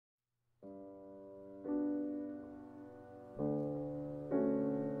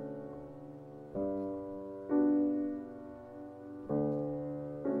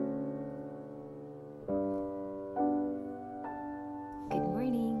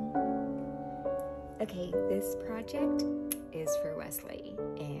Okay, this project is for Wesley,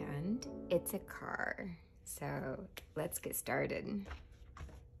 and it's a car. So let's get started.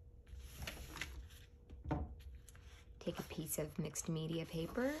 Take a piece of mixed media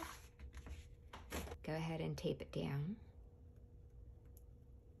paper. Go ahead and tape it down.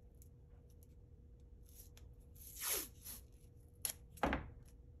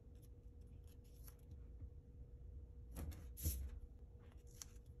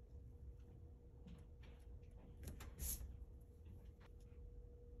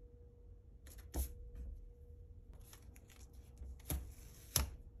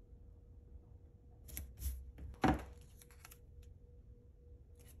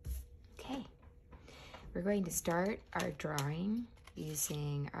 Okay, we're going to start our drawing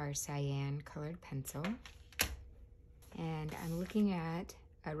using our cyan colored pencil. And I'm looking at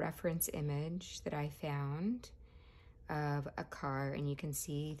a reference image that I found of a car, and you can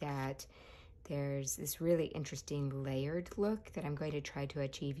see that there's this really interesting layered look that I'm going to try to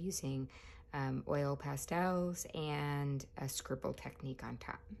achieve using oil pastels and a scribble technique on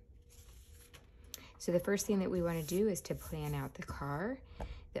top. So the first thing that we want to do is to plan out the car.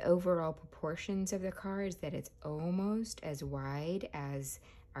 The overall proportions of the car is that it's almost as wide as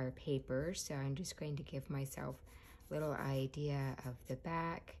our paper. So I'm just going to give myself a little idea of the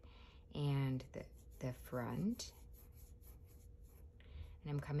back and the front.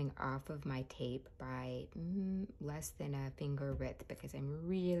 And I'm coming off of my tape by less than a finger width because I'm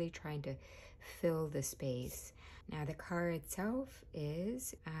really trying to fill the space. Now the car itself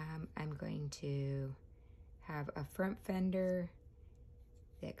is, I'm going to have a front fender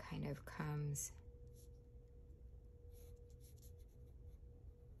that kind of comes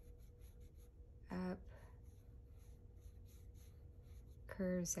up,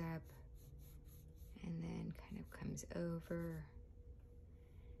 curves up, and then kind of comes over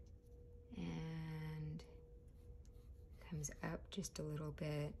and comes up just a little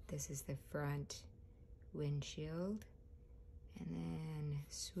bit. This is the front windshield, and then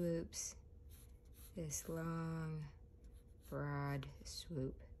swoops this long, broad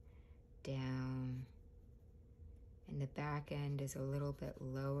swoop down. And the back end is a little bit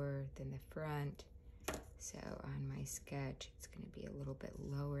lower than the front. So on my sketch, it's going to be a little bit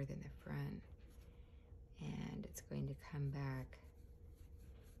lower than the front. And it's going to come back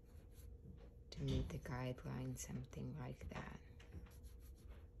to meet the guideline, something like that.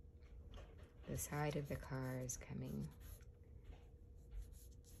 The side of the car is coming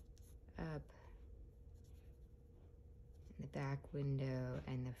up. The back window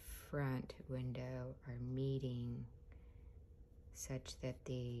and the front window are meeting such that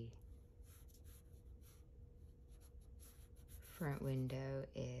the front window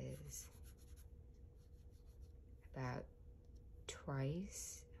is about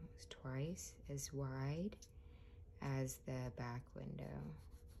almost twice as wide as the back window.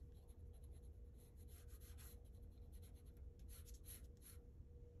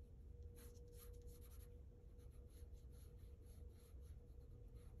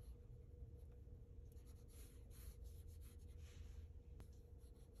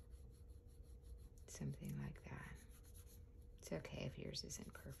 Something like that. It's okay if yours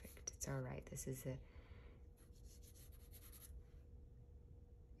isn't perfect. It's all right. This is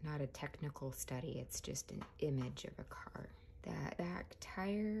not a technical study. It's just an image of a car. The back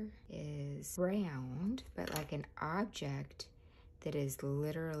tire is round, but like an object that is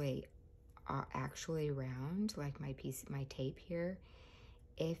literally actually round, like my tape here.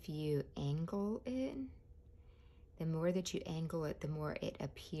 If you angle it, the more that you angle it, the more it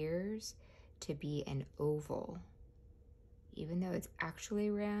appears to be an oval. Even though it's actually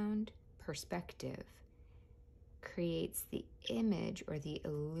round, perspective creates the image or the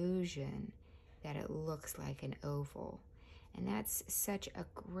illusion that it looks like an oval. And that's such a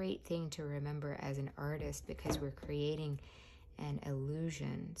great thing to remember as an artist because we're creating an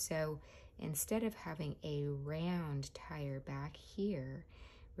illusion. So instead of having a round tire back here,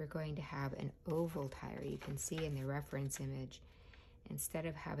 we're going to have an oval tire. You can see in the reference image, instead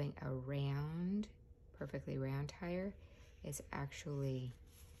of having a round, perfectly round tire, it's actually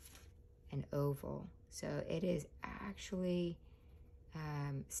an oval. So it is actually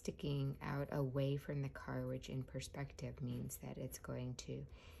sticking out away from the car, which in perspective means that it's going to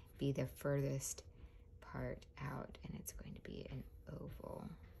be the furthest part out, and it's going to be an oval.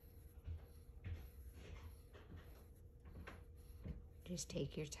 Just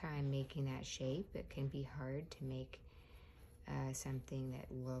take your time making that shape. It can be hard to make something that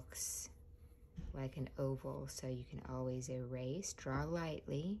looks like an oval, so you can always erase, draw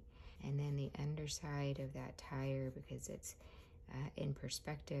lightly, and then the underside of that tire, because it's in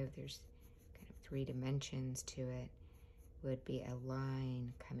perspective, there's kind of 3 dimensions to it would be a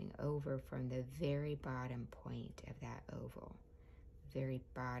line coming over from the very bottom point of that oval, very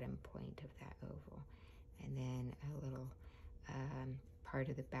bottom point of that oval, and then a little part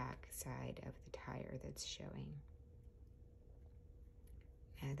of the back side of the tire that's showing.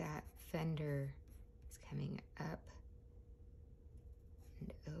 Now that fender is coming up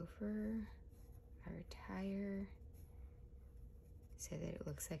and over our tire so that it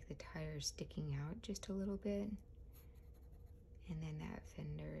looks like the tire is sticking out just a little bit. And then that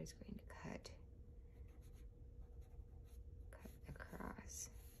fender is going to cut across.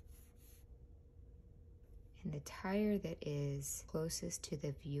 And the tire that is closest to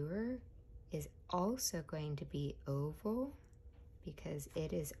the viewer is also going to be oval because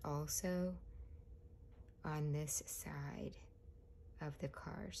it is also on this side of the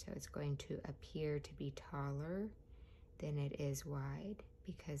car. So it's going to appear to be taller than it is wide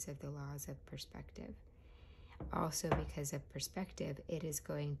because of the laws of perspective. Also, because of perspective, it is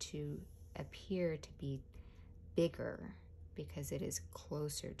going to appear to be bigger because it is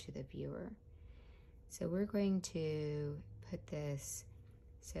closer to the viewer. So we're going to put this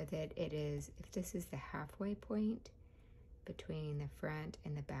so that it is, if this is the halfway point between the front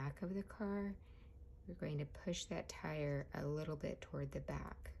and the back of the car, we're going to push that tire a little bit toward the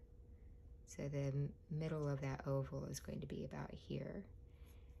back. So the middle of that oval is going to be about here.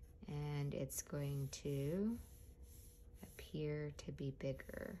 And it's going to appear to be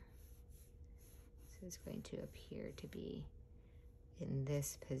bigger. So it's going to appear to be in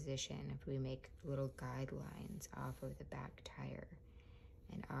this position if we make little guidelines off of the back tire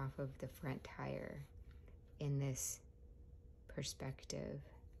and off of the front tire in this perspective,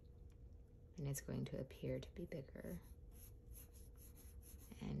 and it's going to appear to be bigger.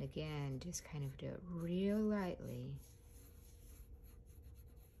 And again, just kind of do it real lightly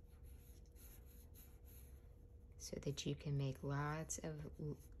so that you can make lots of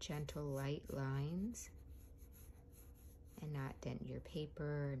gentle light lines and not dent your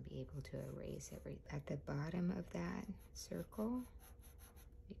paper and be able to erase it. At the bottom of that circle,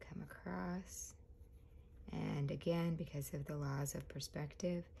 you come across, and again, because of the laws of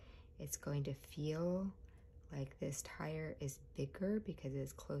perspective, it's going to feel like this tire is bigger because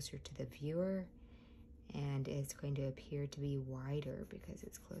it's closer to the viewer, and it's going to appear to be wider because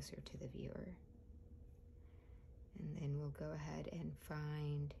it's closer to the viewer. And then we'll go ahead and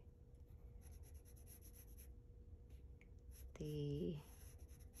find the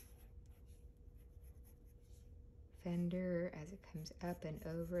fender as it comes up and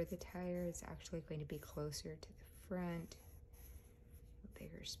over the tire. It's actually going to be closer to the front, a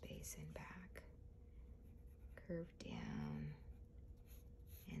bigger space in back. Curve down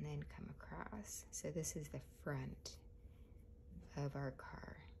and then come across. So this is the front of our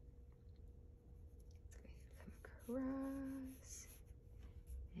car. It's going to come across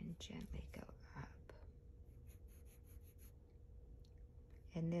and gently go up.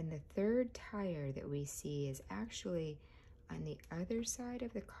 And then the third tire that we see is actually on the other side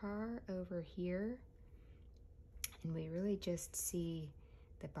of the car over here. And we really just see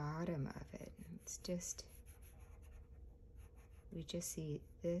the bottom of it. It's just, we just see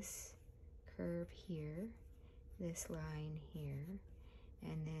this curve here, this line here,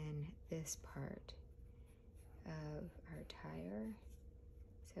 and then this part of our tire.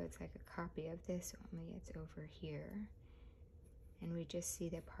 So it's like a copy of this, only it's over here. And we just see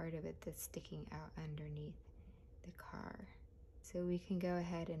the part of it that's sticking out underneath the car. So we can go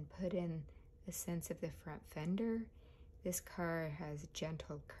ahead and put in a sense of the front fender. This car has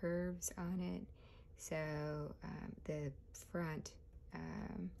gentle curves on it, so the front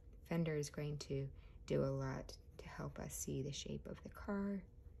fender is going to do a lot to help us see the shape of the car.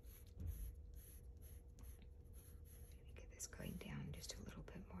 Maybe get this going down just a little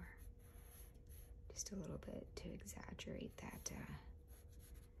bit more. Just a little bit to exaggerate that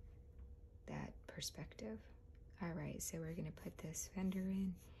that perspective. All right, so we're going to put this fender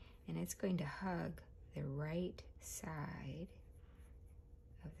in, and it's going to hug the right side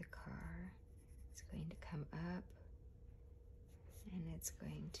of the car. It's going to come up, and it's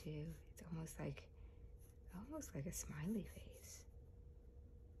going to, it's almost like a smiley face.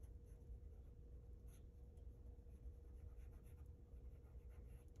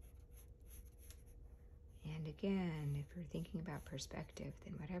 And again, if you're thinking about perspective,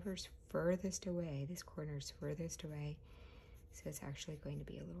 then whatever's furthest away, this corner's furthest away, so it's actually going to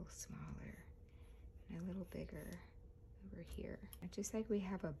be a little smaller and a little bigger over here. And just like we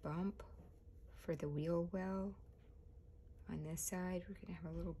have a bump for the wheel well on this side, we're going to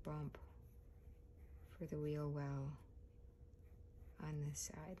have a little bump for the wheel well on this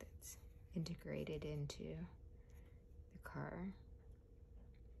side that's integrated into the car.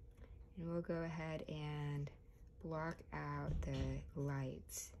 And we'll go ahead and block out the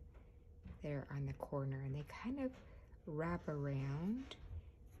lights that are on the corner, and they kind of wrap around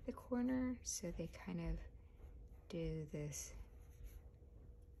the corner, so they kind of do this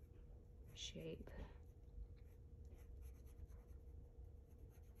shape.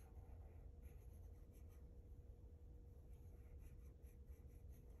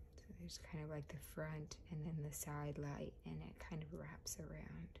 So there's kind of like the front and then the side light, and it kind of wraps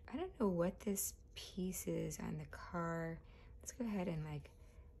around. I don't know what this piece is on the car. Let's go ahead and like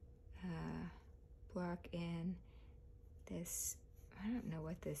block in this. I don't know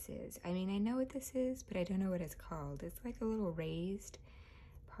what this is. I mean, I know what this is, but I don't know what it's called. It's like a little raised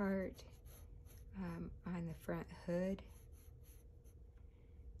part on the front hood.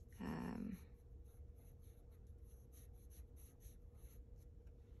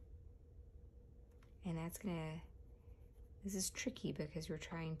 And that's this is tricky because we're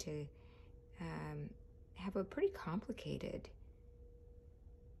trying to have a pretty complicated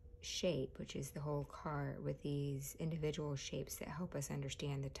shape, which is the whole car, with these individual shapes that help us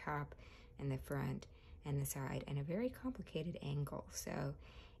understand the top and the front and the side, and a very complicated angle. So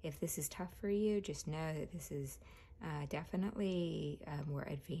if this is tough for you, just know that this is definitely more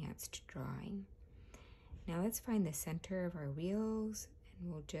advanced drawing. Now let's find the center of our wheels,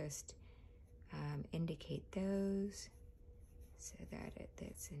 and we'll just indicate those so that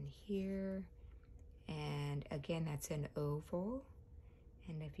that's in here. And again, that's an oval.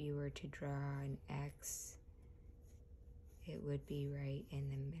 And if you were to draw an X, it would be right in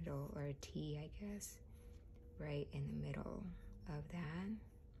the middle, or a T, I guess, right in the middle of that.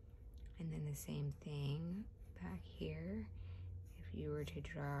 And then the same thing back here. If you were to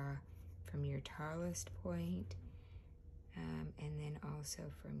draw from your tallest point, and then also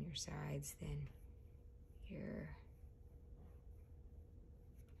from your sides, then your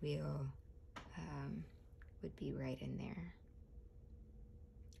wheel would be right in there.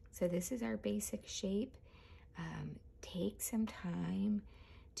 So this is our basic shape. Take some time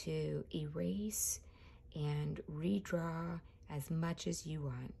to erase and redraw as much as you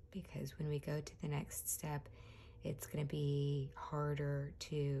want, because when we go to the next step, it's going to be harder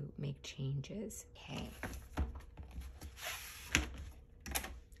to make changes. Okay.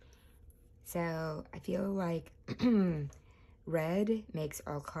 So I feel like red makes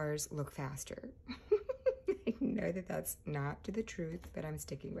all cars look faster. I know that that's not the truth, but I'm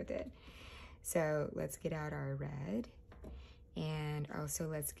sticking with it. So let's get out our red, and also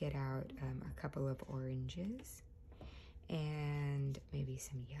let's get out a couple of oranges and maybe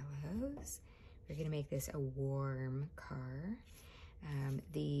some yellows. We're gonna make this a warm car.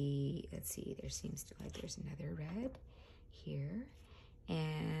 Let's see, there seems to like there's another red here,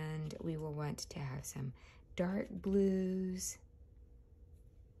 and we will want to have some dark blues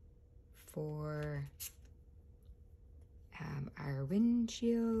for our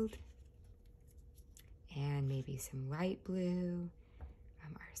windshield, and maybe some light blue,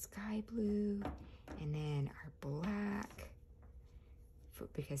 our sky blue, and then our black,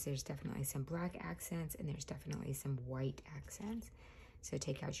 because there's definitely some black accents and there's definitely some white accents. So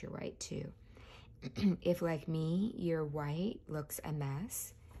take out your white too. If, like me, your white looks a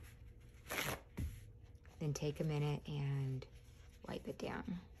mess, then take a minute and wipe it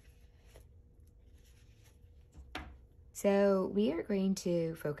down. So we are going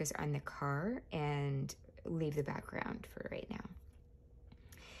to focus on the car and leave the background for right now.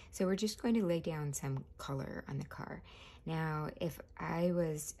 So we're just going to lay down some color on the car. Now, if I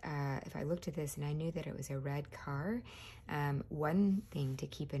looked at this and I knew that it was a red car, one thing to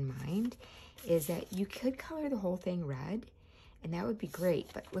keep in mind is that you could color the whole thing red, and that would be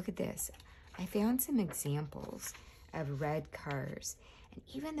great. But look at this. I found some examples of red cars. And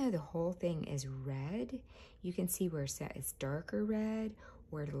even though the whole thing is red, you can see where it's darker red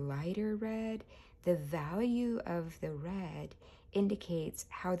or lighter red. The value of the red indicates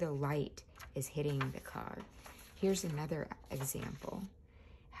how the light is hitting the car. Here's another example.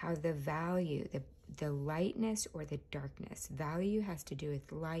 How the value, the lightness or the darkness, value has to do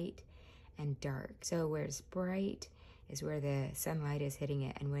with light and dark. So where it's bright is where the sunlight is hitting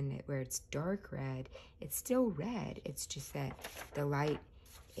it, and where it's dark red, it's still red. It's just that the light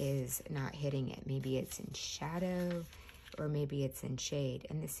is not hitting it. Maybe it's in shadow, or maybe it's in shade.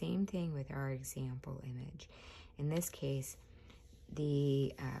 And the same thing with our example image. In this case,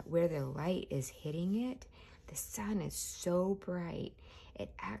 where the light is hitting it, the sun is so bright, it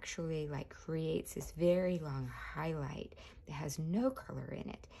actually like creates this very long highlight that has no color in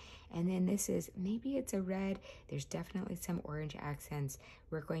it. And then this is, maybe it's a red. There's definitely some orange accents.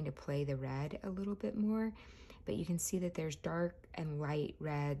 We're going to play the red a little bit more, but you can see that there's dark and light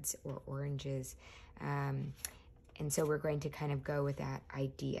reds or oranges. And so we're going to kind of go with that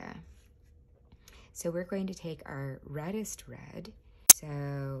idea. So we're going to take our reddest red.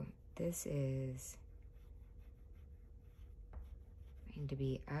 So this is going to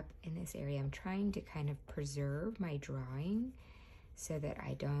be up in this area. I'm trying to kind of preserve my drawing so that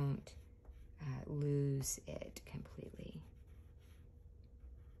I don't lose it completely.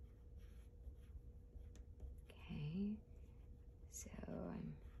 Okay, so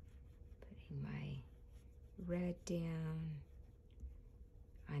I'm putting my red down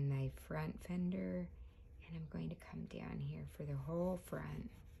on my front fender, and I'm going to come down here for the whole front.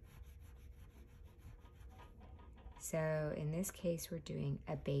 So in this case, we're doing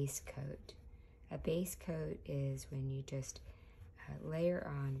a base coat. A base coat is when you just layer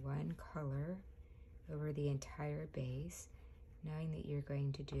on one color over the entire base, knowing that you're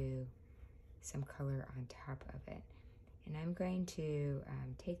going to do some color on top of it. And I'm going to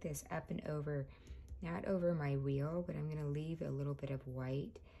take this up and over, not over my wheel, but I'm going to leave a little bit of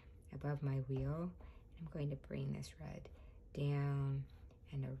white above my wheel. I'm going to bring this red down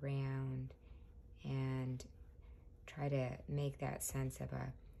and around and try to make that sense of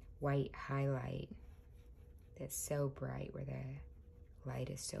a white highlight that's so bright, where the light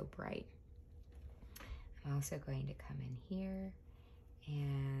is so bright. I'm also going to come in here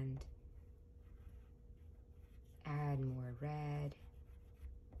and add more red.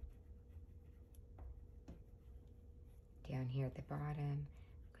 Down here at the bottom,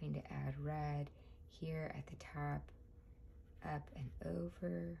 I'm going to add red here at the top, up and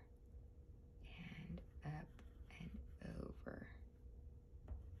over, and up and over.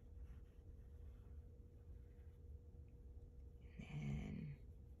 And then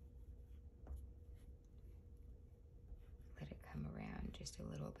let it come around just a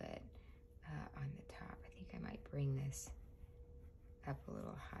little bit on the top. I think I might bring this up a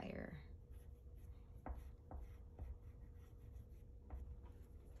little higher.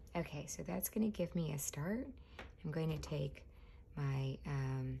 Okay, so that's going to give me a start. I'm going to take my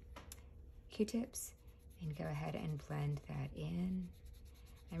Q-tips and go ahead and blend that in.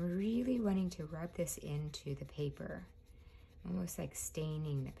 I'm really wanting to rub this into the paper, almost like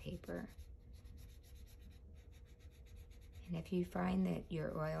staining the paper. And if you find that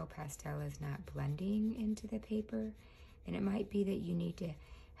your oil pastel is not blending into the paper, then it might be that you need to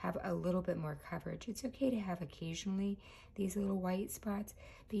have a little bit more coverage. It's okay to have occasionally these little white spots,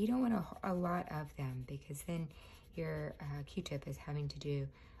 but you don't want a lot of them, because then your Q-tip is having to do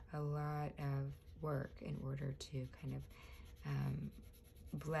a lot of work in order to kind of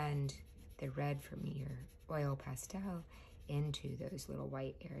blend the red from your oil pastel into those little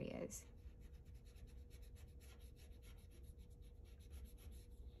white areas.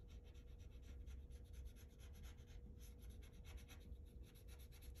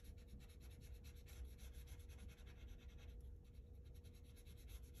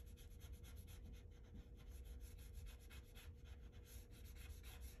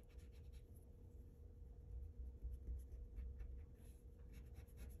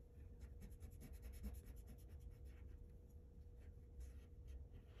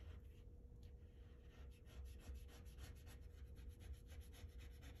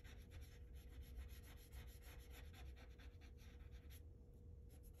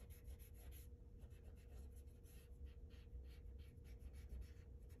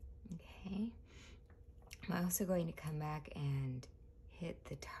 Okay, I'm also going to come back and hit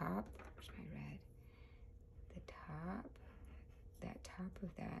the top. Where's my red? The top, that top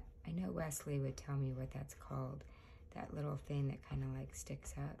of that. I know Wesley would tell me what that's called. That little thing that kind of like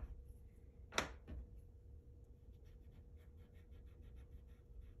sticks up.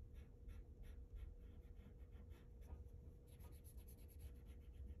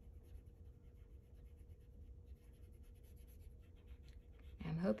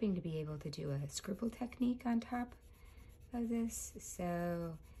 I'm hoping to be able to do a scribble technique on top of this,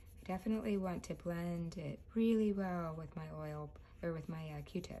 so I definitely want to blend it really well with my oil, or with my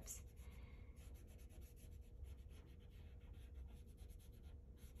Q-tips.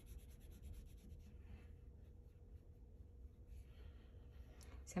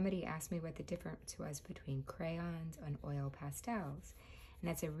 Somebody asked me what the difference was between crayons and oil pastels, and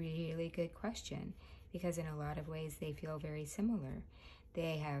that's a really good question, because in a lot of ways they feel very similar.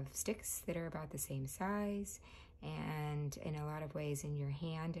 They have sticks that are about the same size, and in a lot of ways in your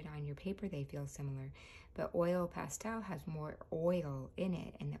hand and on your paper they feel similar. But oil pastel has more oil in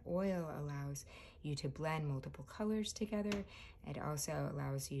it, and the oil allows you to blend multiple colors together. It also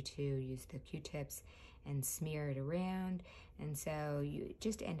allows you to use the Q-tips and smear it around, and so you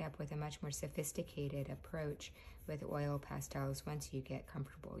just end up with a much more sophisticated approach with oil pastels once you get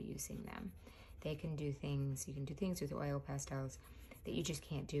comfortable using them. They can do things, you can do things with oil pastels that you just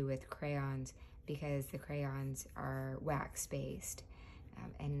can't do with crayons, because the crayons are wax-based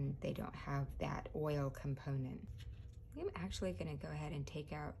and they don't have that oil component. I'm actually going to go ahead and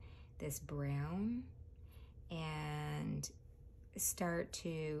take out this brown and start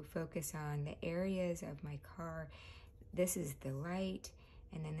to focus on the areas of my car. This is the light,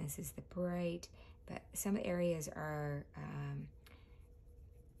 and then this is the bright, but some areas are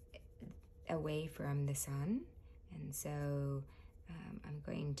away from the sun, and so I'm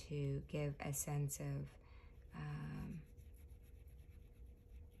going to give a sense of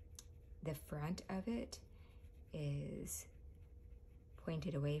the front of it is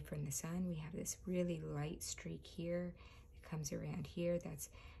pointed away from the sun. We have this really light streak here. It comes around here. That's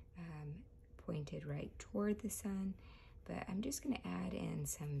pointed right toward the sun. But I'm just going to add in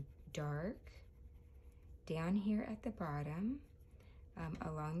some dark down here at the bottom,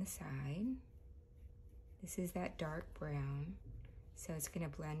 along the side. This is that dark brown, so it's going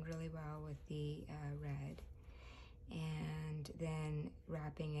to blend really well with the red. And then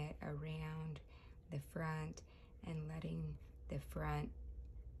wrapping it around the front and letting the front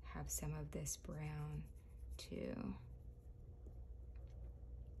have some of this brown too.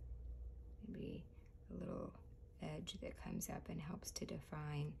 Maybe a little edge that comes up and helps to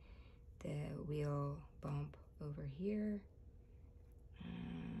define the wheel bump over here.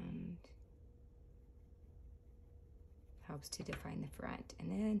 And helps to define the front. And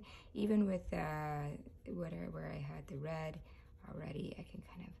then even with where I had the red already, I can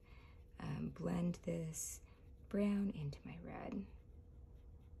kind of blend this brown into my red.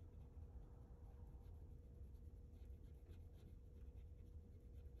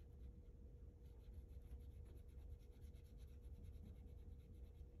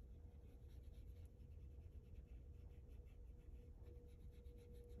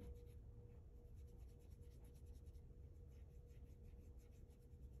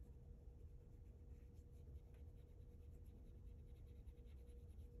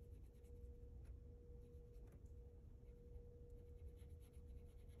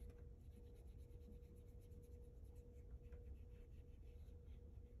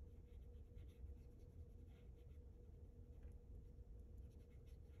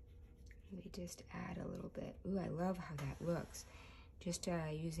 Maybe just add a little bit. Ooh, I love how that looks. Just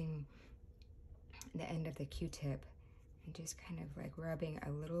using the end of the Q-tip and just kind of like rubbing a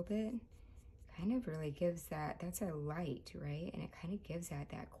little bit, kind of really gives that's a light, right? And it kind of gives that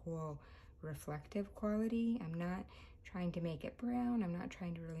cool reflective quality. I'm not trying to make it brown. I'm not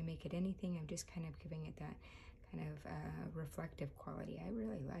trying to really make it anything. I'm just kind of giving it that kind of reflective quality. I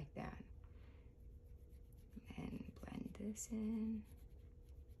really like that. And blend this in.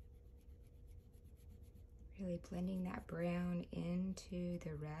 Really blending that brown into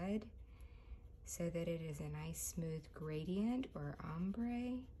the red so that it is a nice smooth gradient or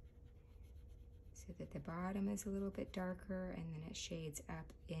ombre, so that the bottom is a little bit darker and then it shades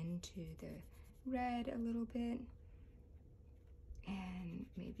up into the red a little bit, and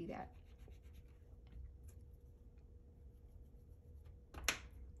maybe that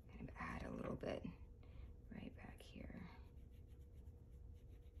kind of add a little bit right back here.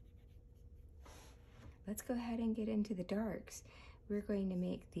 Let's go ahead and get into the darks. We're going to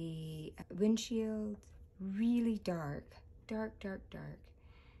make the windshield really dark, dark, dark, dark.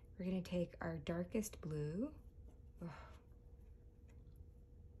 We're going to take our darkest blue. Oh,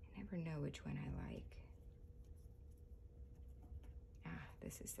 I never know which one I like. Ah,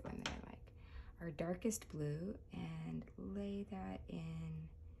 this is the one that I like. Our darkest blue, and lay that in.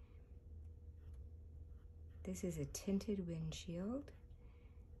 This is a tinted windshield,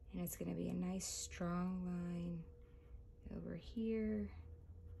 and it's going to be a nice strong line over here,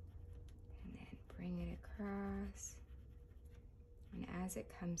 and then bring it across. And as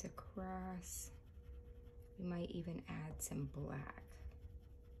it comes across, we might even add some black.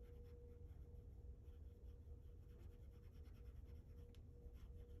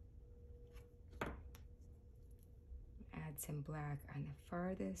 Add some black on the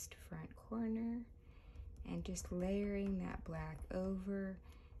farthest front corner, and just layering that black over,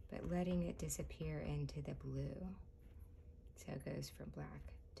 but letting it disappear into the blue. So it goes from black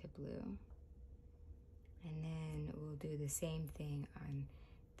to blue. And then we'll do the same thing on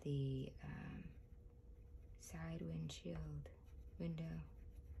the side windshield window,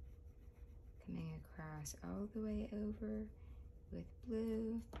 coming across all the way over with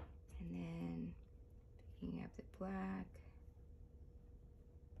blue, and then picking up the black,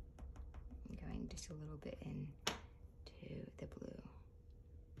 and going just a little bit into the blue.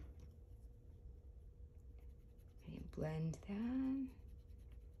 And blend that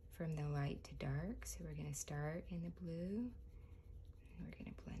from the light to dark. So we're going to start in the blue, and we're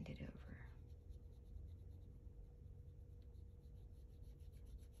going to blend it over.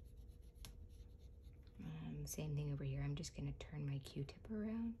 Same thing over here. I'm just going to turn my Q-tip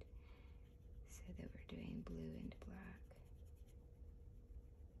around so that we're doing blue into black.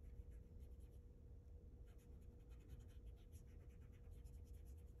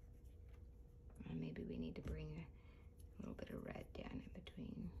 And maybe we need to bring a little bit of red down in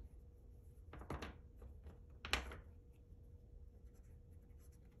between.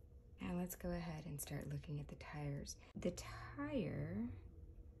 Now let's go ahead and start looking at the tires. The tire,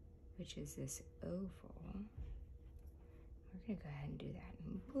 which is this oval, we're gonna go ahead and do that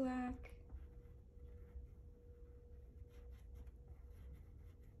in black.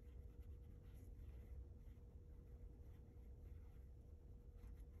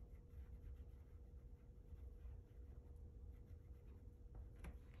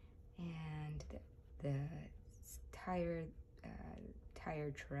 And the tire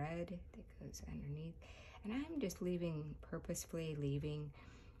tread that goes underneath. And I'm just purposefully leaving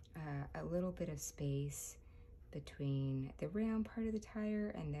a little bit of space between the round part of the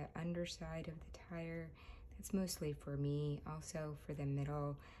tire and the underside of the tire. That's mostly for me. Also for the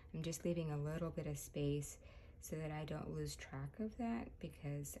middle, I'm just leaving a little bit of space so that I don't lose track of that,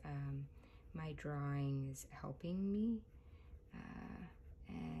 because my drawing is helping me.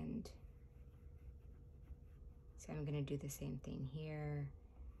 And so I'm going to do the same thing here.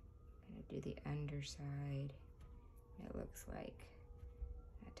 I'm going to do the underside. It looks like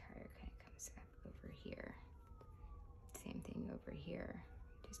that tire kind of comes up over here. Same thing over here.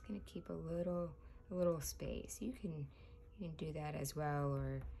 Just going to keep a little space. You can do that as well,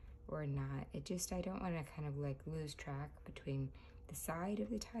 or not. I don't want to kind of like lose track between the side of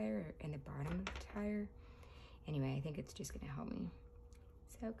the tire and the bottom of the tire. Anyway, I think it's just going to help me.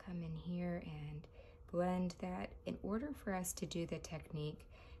 So come in here and blend that. In order for us to do the technique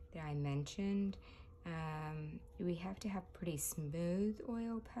that I mentioned, we have to have pretty smooth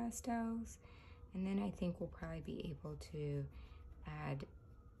oil pastels, and then I think we'll probably be able to add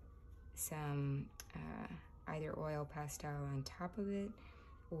some either oil pastel on top of it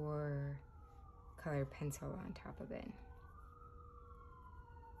or colored pencil on top of it.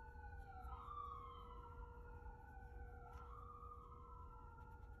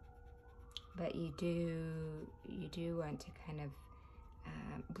 But you do want to kind of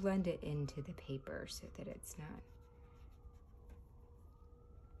blend it into the paper so that it's not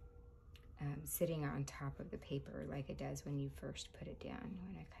sitting on top of the paper like it does when you first put it down. You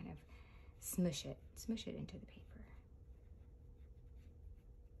want to kind of smush it into the paper.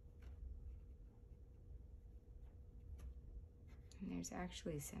 And there's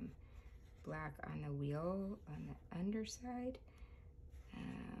actually some black on the wheel on the underside.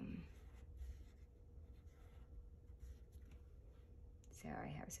 So I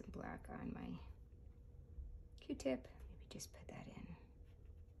have some black on my Q-tip. Maybe just put that in.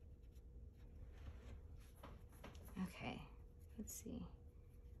 Okay, let's see.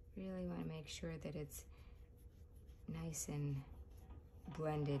 Really want to make sure that it's nice and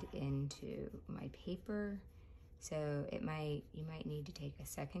blended into my paper. So you might need to take a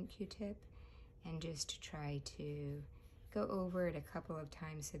second Q-tip and just try to go over it a couple of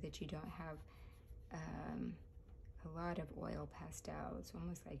times so that you don't have a lot of oil pastel. It's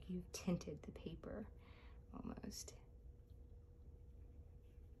almost like you've tinted the paper, almost.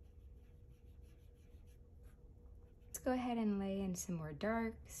 Let's go ahead and lay in some more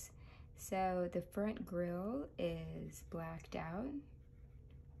darks. So the front grille is blacked out.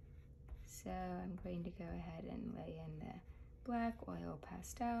 So I'm going to go ahead and lay in the black oil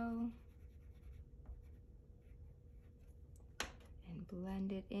pastel and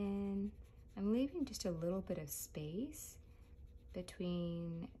blend it in. I'm leaving just a little bit of space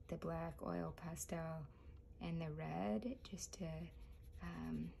between the black oil pastel and the red, just to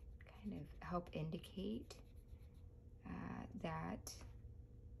kind of help indicate that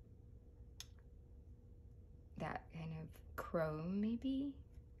kind of chrome maybe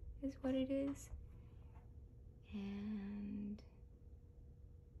is what it is.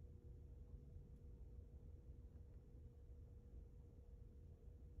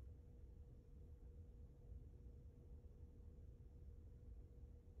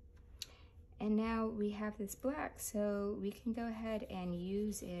 And now we have this black, so we can go ahead and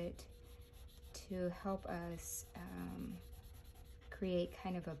use it to help us create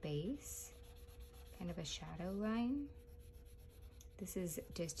kind of a base, kind of a shadow line. This is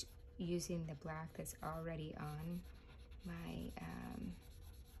just using the black that's already on my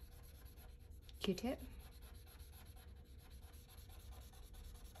Q-tip.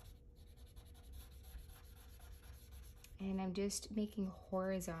 And I'm just making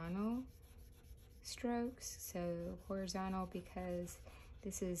horizontal strokes. So horizontal because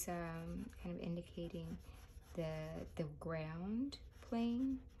this is kind of indicating the ground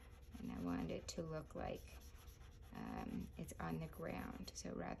plane, and I wanted it to look like it's on the ground. So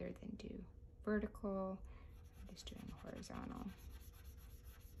rather than do vertical, I'm just doing horizontal.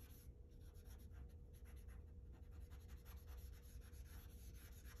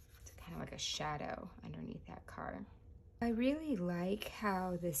 It's kind of like a shadow underneath that car. I really like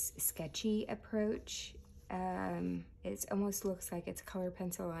how this sketchy approach, it almost looks like it's color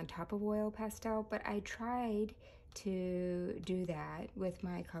pencil on top of oil pastel, but I tried to do that with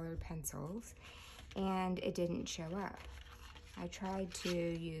my colored pencils and it didn't show up. I tried to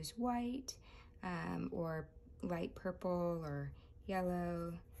use white or light purple or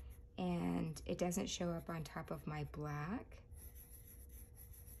yellow, and it doesn't show up on top of my black.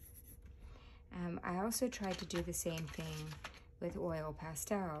 I also tried to do the same thing with oil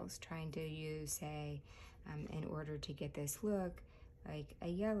pastels, trying to use, say, in order to get this look, like a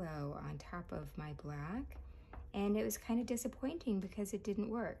yellow on top of my black. And it was kind of disappointing because it didn't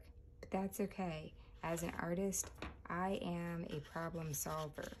work, but that's okay. As an artist, I am a problem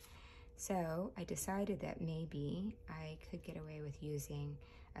solver. So I decided that maybe I could get away with using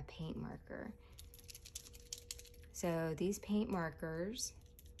a paint marker. So these paint markers,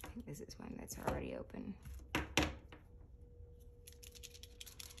 I think this is one that's already open.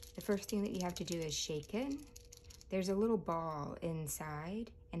 The first thing that you have to do is shake it. There's a little ball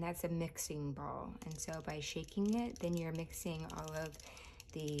inside, and that's a mixing ball. And so by shaking it, then you're mixing all of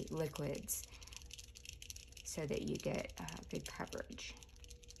the liquids so that you get good coverage.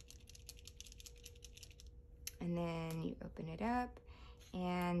 And then you open it up,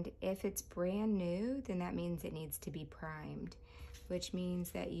 and if it's brand new, then that means it needs to be primed, which means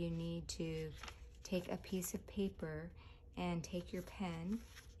that you need to take a piece of paper and take your pen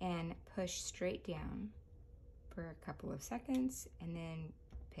and push straight down for a couple of seconds, and then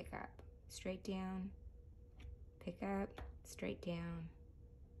pick up, straight down, pick up, straight down,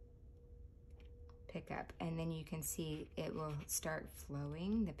 pick up, and then you can see it will start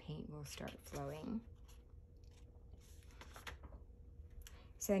flowing, the paint will start flowing.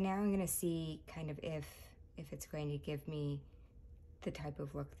 So now I'm gonna see kind of if it's going to give me the type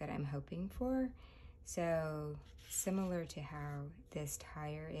of look that I'm hoping for. So similar to how this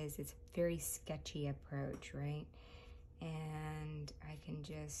tire is, it's a very sketchy approach, right? And I can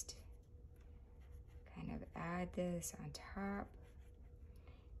just kind of add this on top,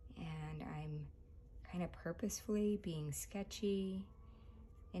 and I'm kind of purposefully being sketchy,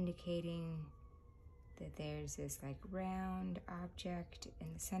 indicating that there's this like round object in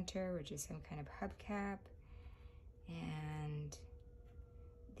the center, which is some kind of hubcap, and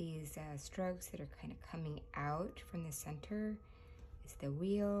these strokes that are kind of coming out from the center is the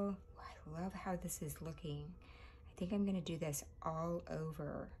wheel. Oh, I love how this is looking. I think I'm gonna do this all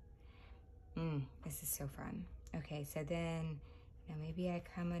over. This is so fun. Okay, so then now maybe I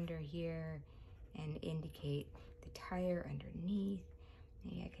come under here and indicate the tire underneath.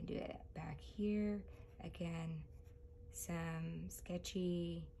 Maybe I can do it back here. Again, some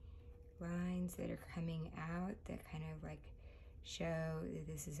sketchy lines that are coming out that kind of like show that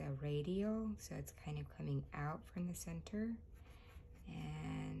this is a radial, so it's kind of coming out from the center.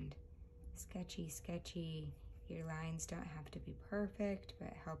 And sketchy, your lines don't have to be perfect,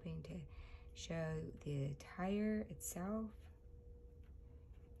 but helping to show the tire itself.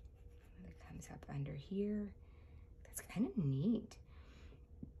 It comes up under here. That's kind of neat.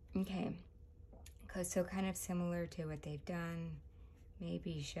 Okay, so kind of similar to what they've done,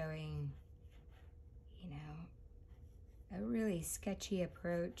 maybe showing, you know, a really sketchy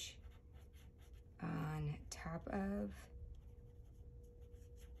approach on top of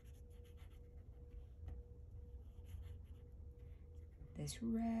this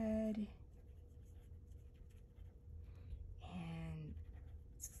red, and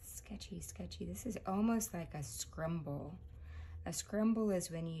sketchy. This is almost like a scrumble. A scrumble is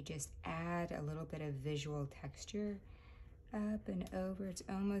when you just add a little bit of visual texture up and over. It's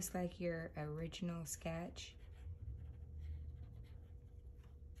almost like your original sketch.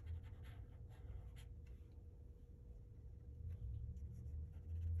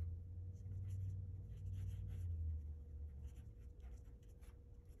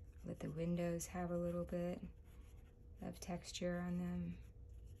 let the windows have a little bit of texture on them.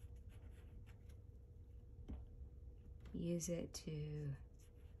 Use it to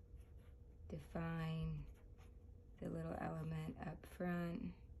define the little element up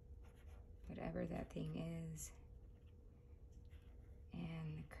front, whatever that thing is,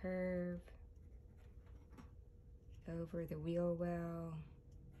 and the curve over the wheel well,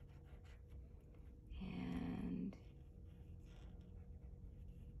 and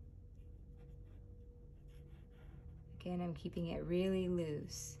again, I'm keeping it really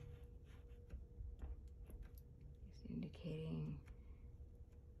loose, just indicating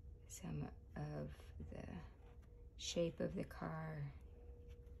some of the shape of the car,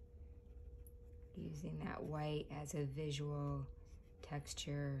 using that white as a visual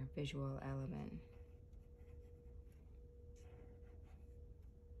texture, visual element.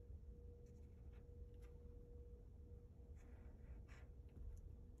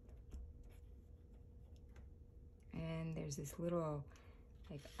 And there's this little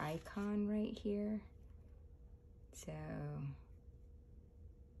like icon right here. So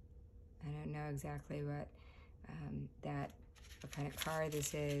I don't know exactly what what kind of car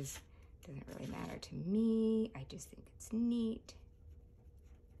this is. Doesn't really matter to me. I just think it's neat.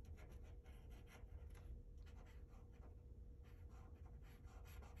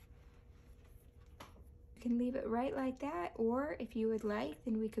 You can leave it right like that, or if you would like,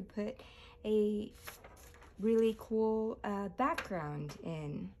 then we could put a really cool background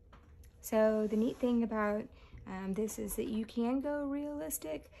in. So the neat thing about this is that you can go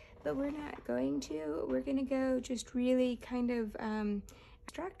realistic, but we're not going to. We're going to go just really kind of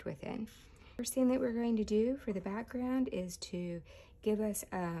abstract with it. First thing that we're going to do for the background is to give us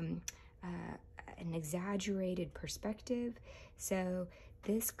an exaggerated perspective. So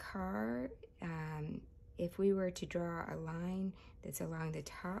this car, if we were to draw a line that's along the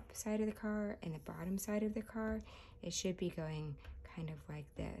top side of the car and the bottom side of the car, it should be going kind of like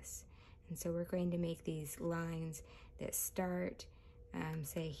this. And so we're going to make these lines that start,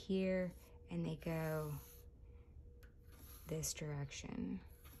 say here, and they go this direction.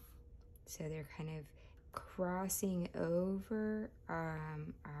 So they're kind of crossing over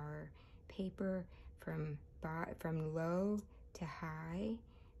our paper from low to high,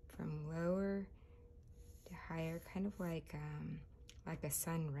 from lower to higher, kind of like a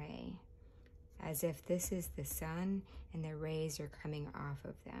sun ray, as if this is the sun and the rays are coming off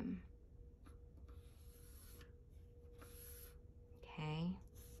of them. Okay, I'm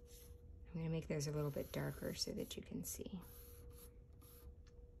going to make those a little bit darker so that you can see.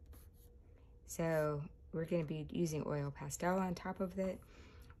 So we're going to be using oil pastel on top of it,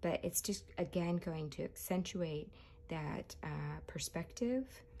 but it's just, again, going to accentuate that perspective.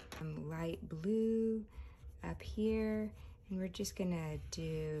 Light blue up here, and we're just going to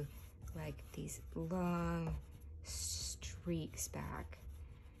do like these long streaks back.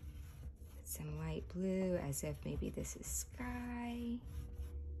 Some light blue, as if maybe this is sky.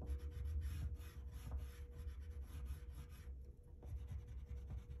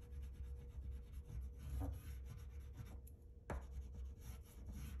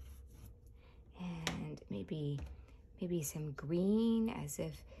 And maybe some green, as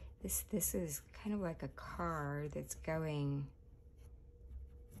if this is kind of like a car that's going,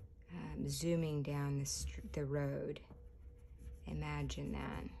 zooming down the road. Imagine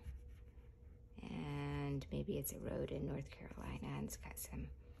that. And maybe it's a road in North Carolina, and it's got some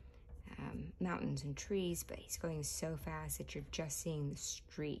mountains and trees, but he's going so fast that you're just seeing the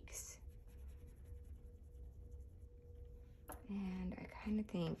streaks. And I kind of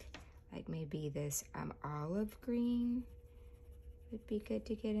think like maybe this olive green would be good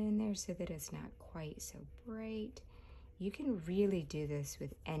to get in there so that it's not quite so bright. You can really do this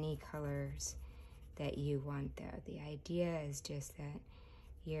with any colors that you want, though. The idea is just that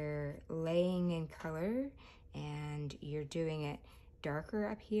you're laying in color and you're doing it darker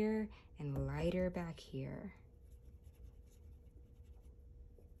up here and lighter back here.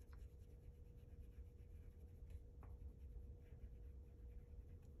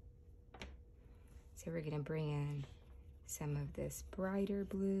 So we're going to bring in some of this brighter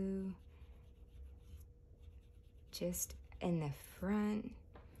blue just in the front,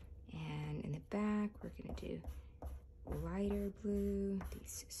 and in the back we're going to do lighter blue,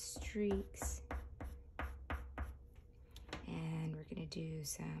 these streaks, and we're going to do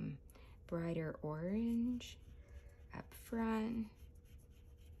some brighter orange up front.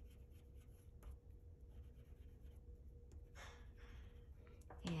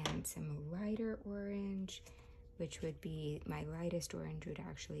 And some lighter orange, which would be, my lightest orange would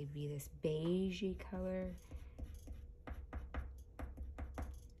actually be this beigey color.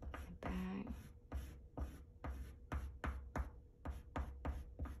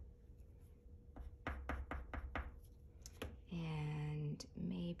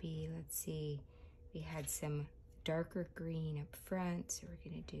 see we had some darker green up front, so we're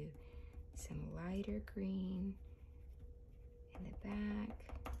gonna do some lighter green in the back.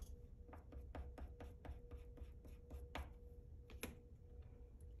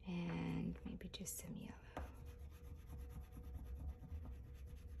 And maybe just some yellow.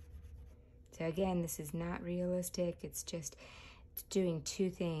 So again, this is not realistic. It's just doing two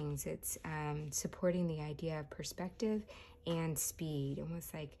things. It's supporting the idea of perspective and speed,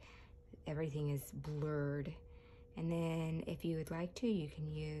 almost like everything is blurred. And then if you would like to, you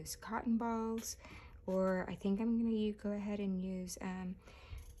can use cotton balls, or I think I'm gonna go ahead and use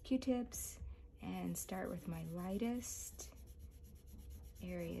Q-tips and start with my lightest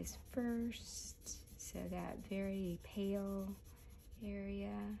areas first. So that very pale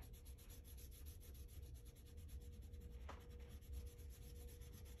area.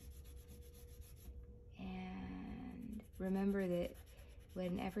 And remember that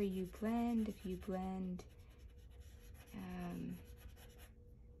whenever you blend, if you blend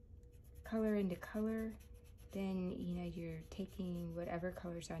color into color, then you're taking whatever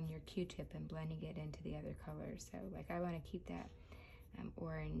color's on your Q-tip and blending it into the other colors. So like I want to keep that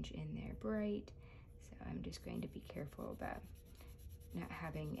orange in there bright, so I'm just going to be careful about not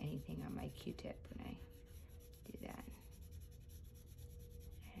having anything on my Q-tip when I do that.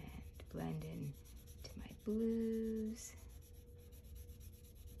 And blend in to my blues.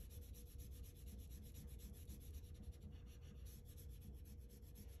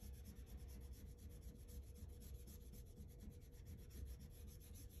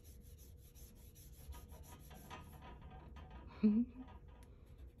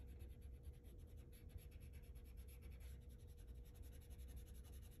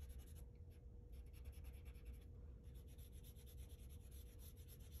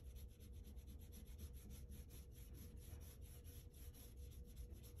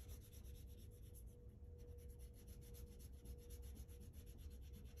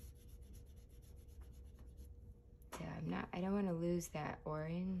 I don't want to lose that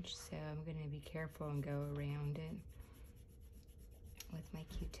orange, so I'm going to be careful and go around it with my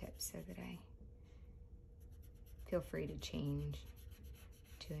Q-tip so that I feel free to change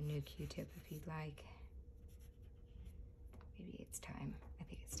to a new Q-tip if you'd like. Maybe it's time. I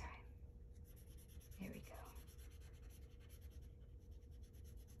think it's time. There we go.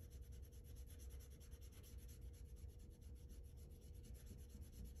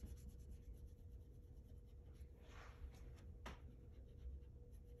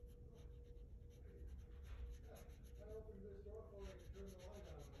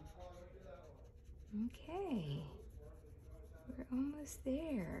 Okay, we're almost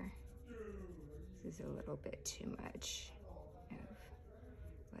there. This is a little bit too much of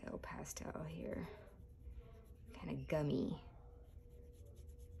oil pastel here. Kind of gummy.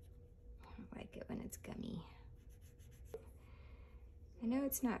 I like it when it's gummy. I know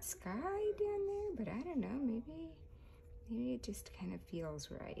it's not sky down there, but I don't know, maybe it just kind of feels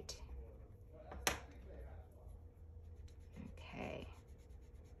right. Okay.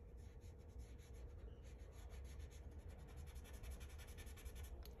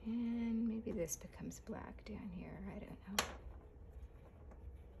 And maybe this becomes black down here, I don't know.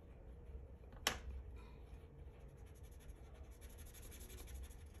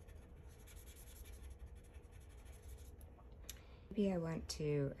 Maybe I want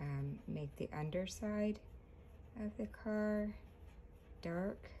to make the underside of the car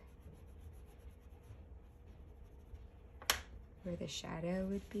dark, where the shadow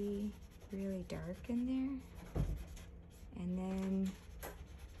would be really dark in there. And then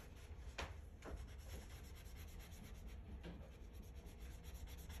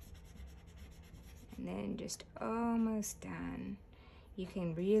just almost done. You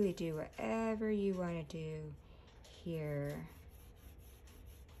can really do whatever you want to do here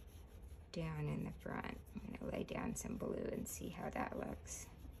down in the front. I'm gonna lay down some blue and see how that looks.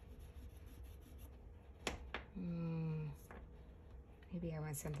 Maybe I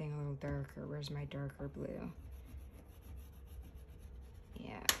want something a little darker. Where's my darker blue?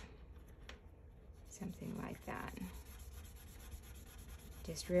 Yeah, something like that.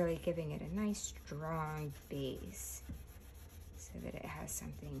 Just really giving it a nice strong base so that it has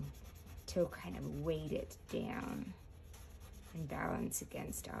something to kind of weight it down and balance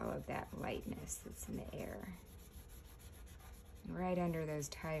against all of that lightness that's in the air. Right under those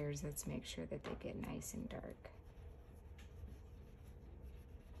tires, let's make sure that they get nice and dark.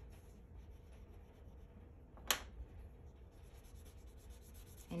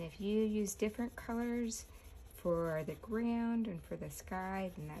 And if you use different colors for the ground and for the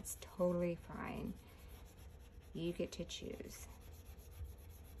sky, then that's totally fine. You get to choose.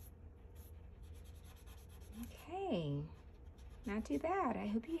 not too bad. I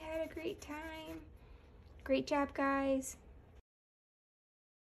hope you had a great time. Great job, guys.